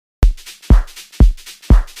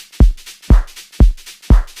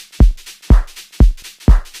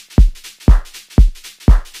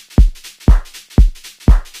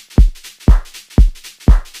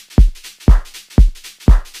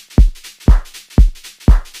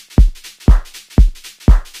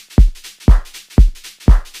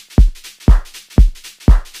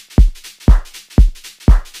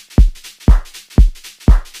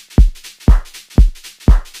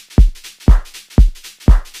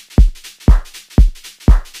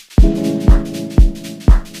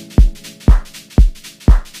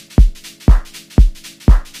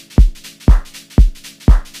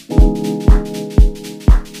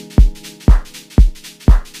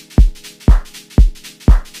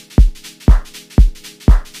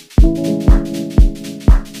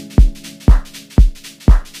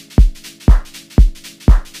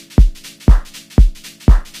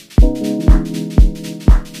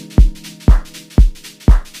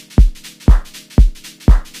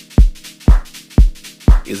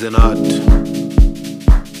is an art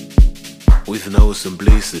with no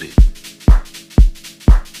simplicity.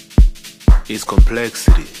 Its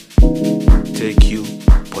complexity take you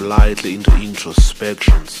politely into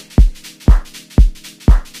introspections.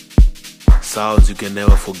 Sounds you can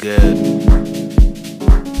never forget.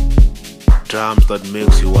 Drums that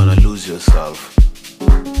makes you wanna lose yourself.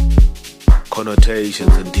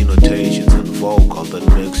 Connotations and denotations and vocal that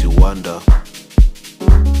makes you wonder.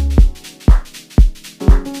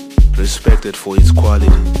 Respected for its quality,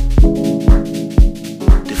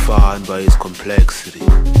 defined by its complexity.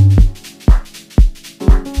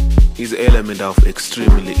 Its element of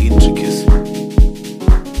extremely intricacy.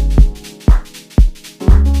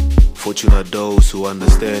 Fortunate those who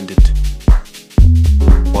understand it,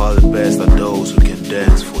 while the best are those who can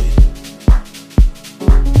dance for it.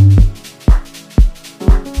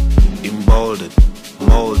 Emboldened,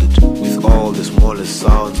 molded with all the smallest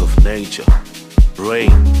sounds of nature.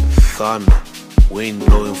 Rain, thunder, wind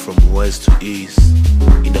blowing from west to east.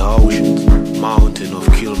 In the oceans, mountain of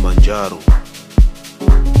Kilimanjaro,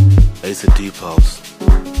 it's a deep house.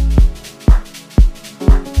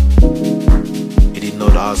 He did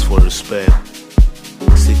not ask for respect,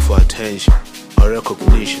 seek for attention or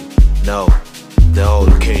recognition. No, they all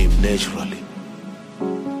came naturally.